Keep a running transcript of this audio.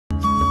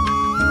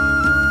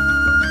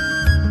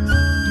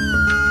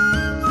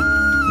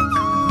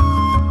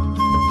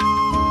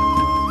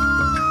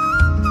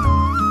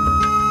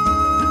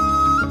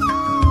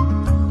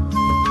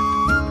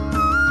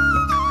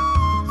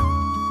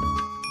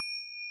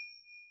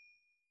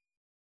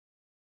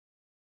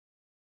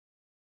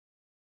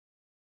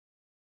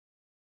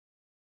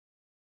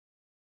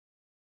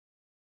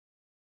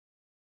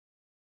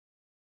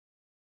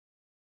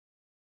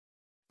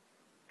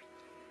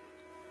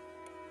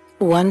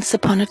Once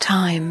upon a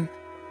time,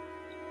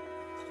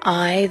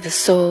 I, the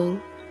soul,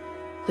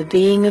 the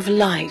being of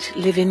light,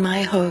 live in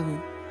my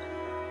home,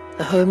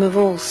 the home of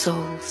all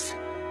souls.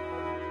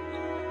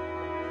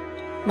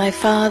 My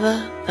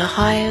Father, the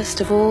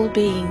highest of all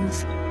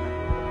beings,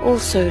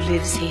 also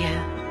lives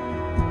here.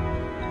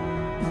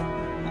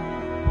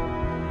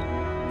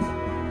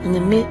 In the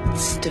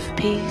midst of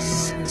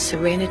peace and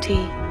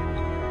serenity,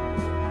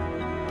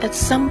 at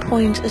some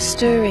point a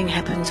stirring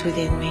happens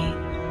within me.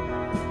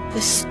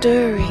 This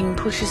stirring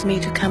pushes me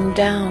to come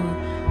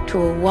down to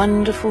a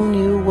wonderful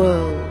new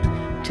world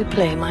to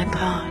play my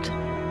part.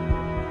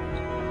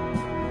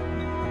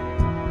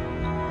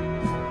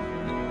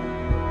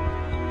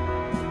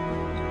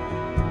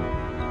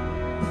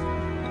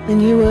 The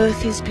new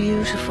earth is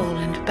beautiful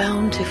and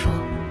bountiful.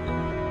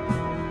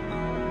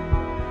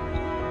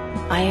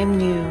 I am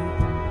new,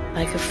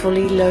 like a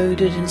fully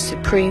loaded and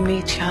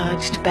supremely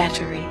charged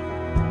battery.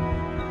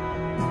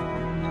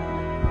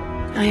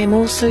 I am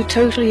also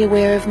totally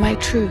aware of my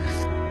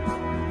truth,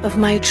 of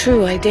my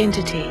true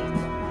identity,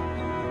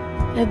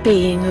 a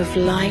being of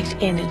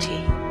light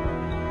energy.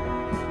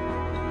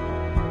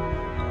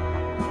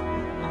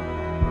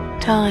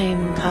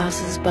 Time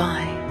passes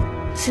by.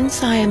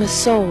 Since I am a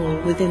soul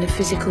within a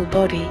physical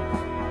body,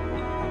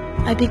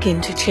 I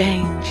begin to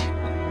change.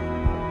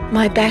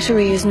 My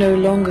battery is no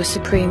longer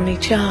supremely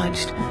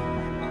charged,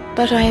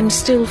 but I am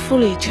still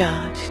fully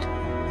charged.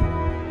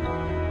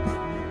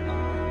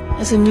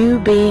 As a new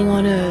being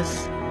on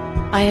earth,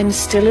 I am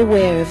still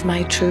aware of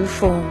my true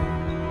form,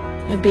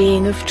 a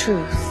being of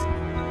truth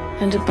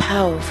and a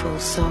powerful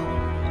soul.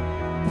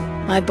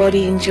 My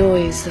body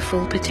enjoys the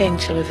full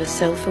potential of a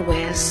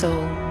self-aware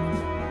soul.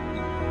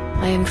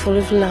 I am full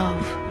of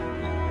love,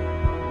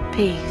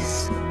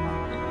 peace,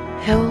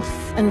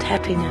 health and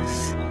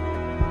happiness.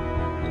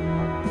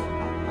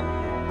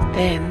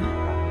 Then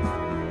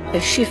a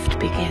shift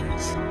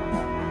begins.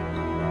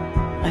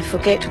 I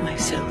forget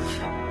myself,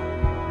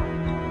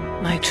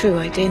 my true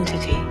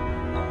identity.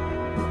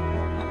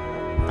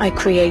 I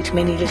create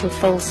many little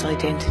false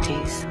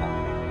identities,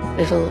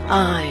 little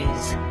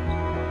I's,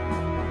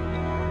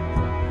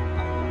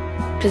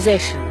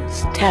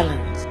 possessions,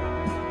 talents,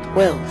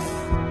 wealth,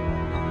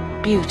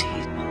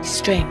 beauty,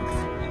 strength.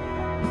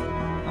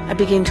 I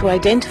begin to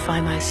identify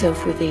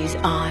myself with these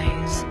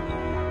I's,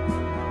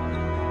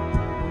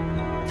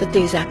 that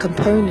these are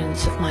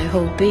components of my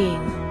whole being.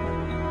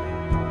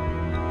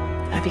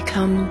 I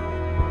become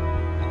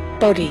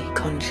body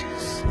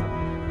conscious.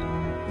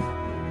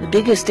 The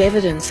biggest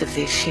evidence of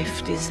this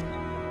shift is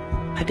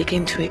I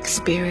begin to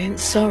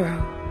experience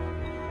sorrow.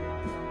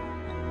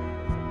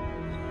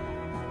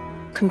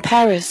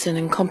 Comparison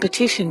and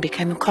competition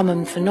became a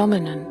common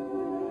phenomenon.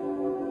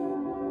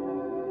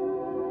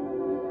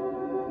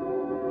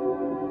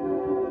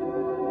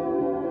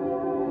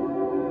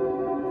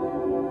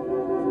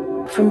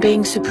 From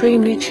being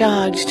supremely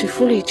charged to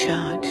fully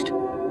charged,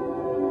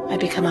 I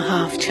become a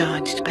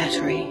half-charged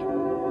battery.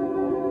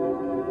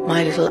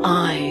 My little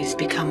I's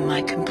become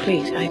my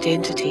complete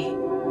identity.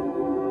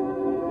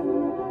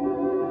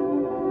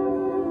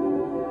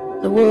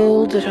 The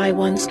world that I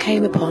once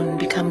came upon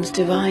becomes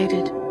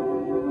divided.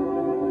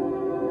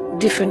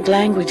 Different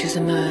languages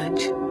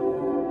emerge.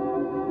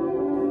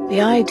 The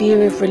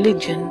idea of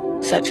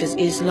religion, such as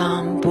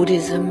Islam,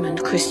 Buddhism,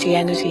 and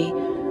Christianity,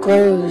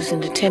 grows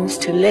and attempts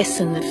to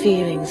lessen the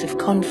feelings of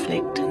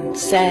conflict and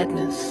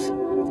sadness.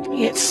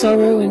 Yet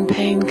sorrow and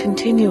pain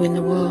continue in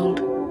the world.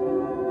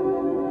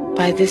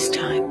 By this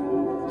time,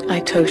 I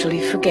totally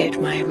forget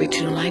my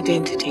original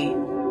identity.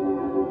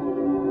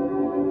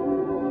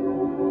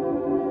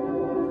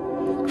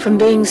 From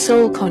being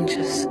soul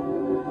conscious,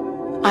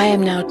 I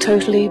am now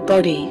totally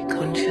body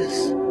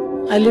conscious.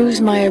 I lose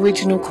my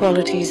original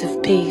qualities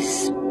of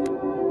peace,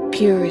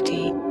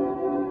 purity,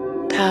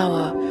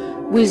 power,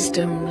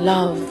 wisdom,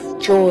 love,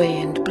 joy,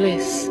 and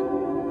bliss.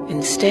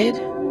 Instead,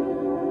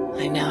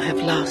 I now have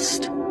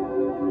lust,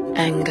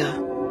 anger,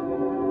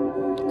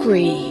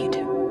 greed,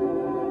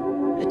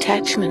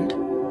 attachment,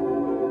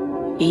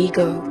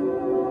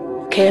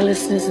 ego,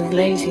 carelessness and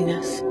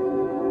laziness.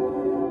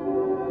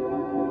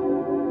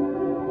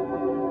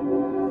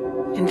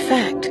 In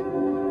fact,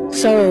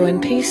 sorrow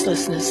and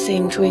peacelessness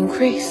seem to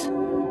increase.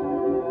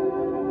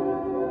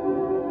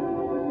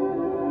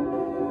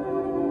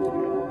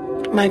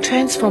 My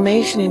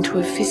transformation into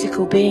a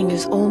physical being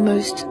is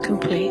almost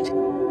complete.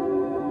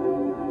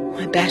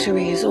 My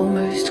battery is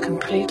almost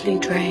completely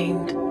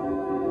drained.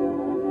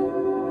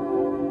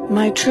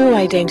 My true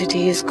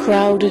identity is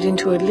crowded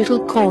into a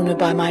little corner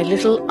by my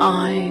little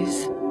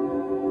I's.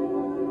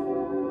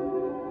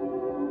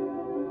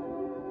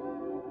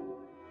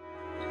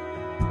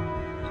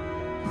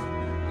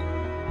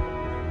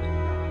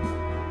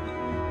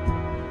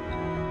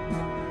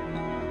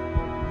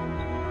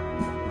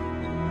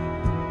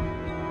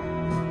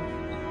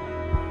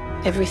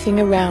 Everything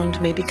around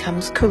me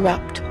becomes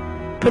corrupt,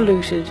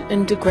 polluted,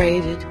 and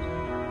degraded.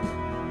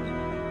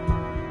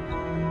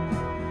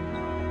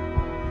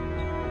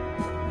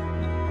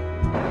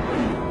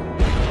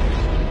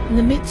 In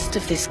the midst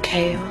of this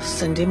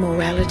chaos and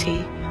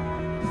immorality,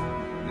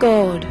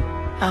 God,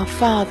 our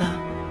Father,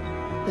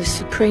 the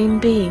Supreme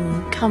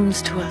Being,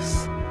 comes to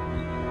us.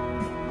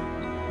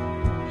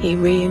 He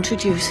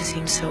reintroduces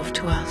himself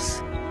to us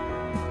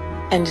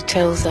and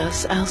tells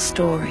us our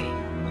story.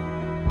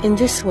 In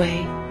this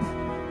way,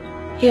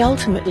 he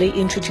ultimately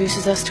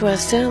introduces us to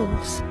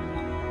ourselves,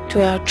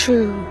 to our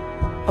true,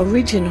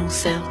 original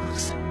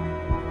selves.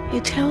 He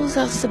tells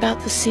us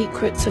about the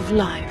secrets of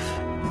life,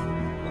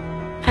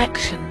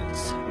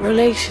 actions,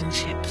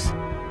 relationships,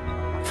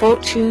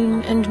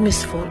 fortune and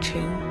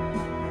misfortune,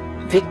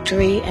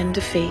 victory and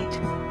defeat.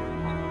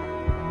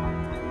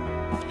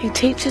 He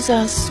teaches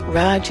us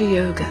Raja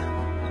Yoga.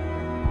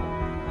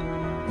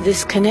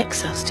 This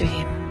connects us to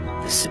him,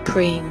 the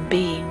Supreme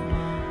Being,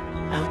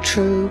 our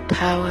true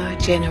power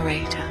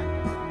generator.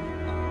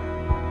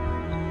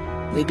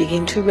 We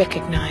begin to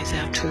recognize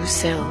our true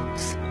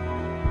selves,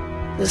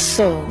 the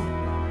soul,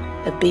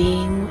 a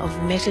being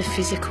of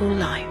metaphysical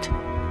light,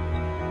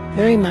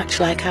 very much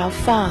like our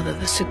Father,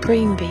 the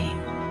Supreme Being,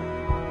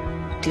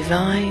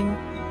 divine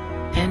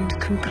and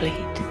complete.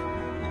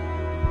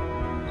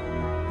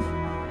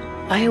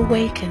 I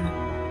awaken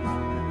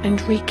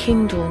and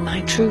rekindle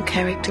my true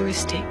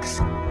characteristics,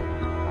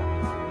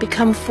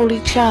 become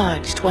fully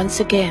charged once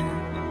again,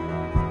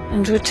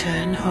 and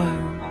return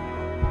home.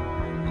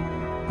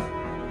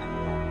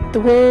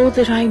 The world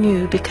that I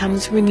knew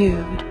becomes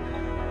renewed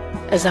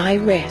as I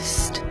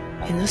rest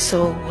in the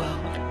soul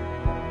world,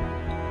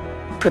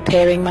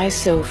 preparing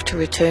myself to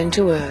return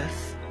to earth,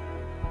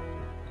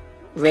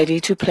 ready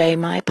to play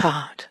my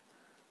part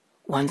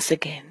once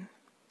again.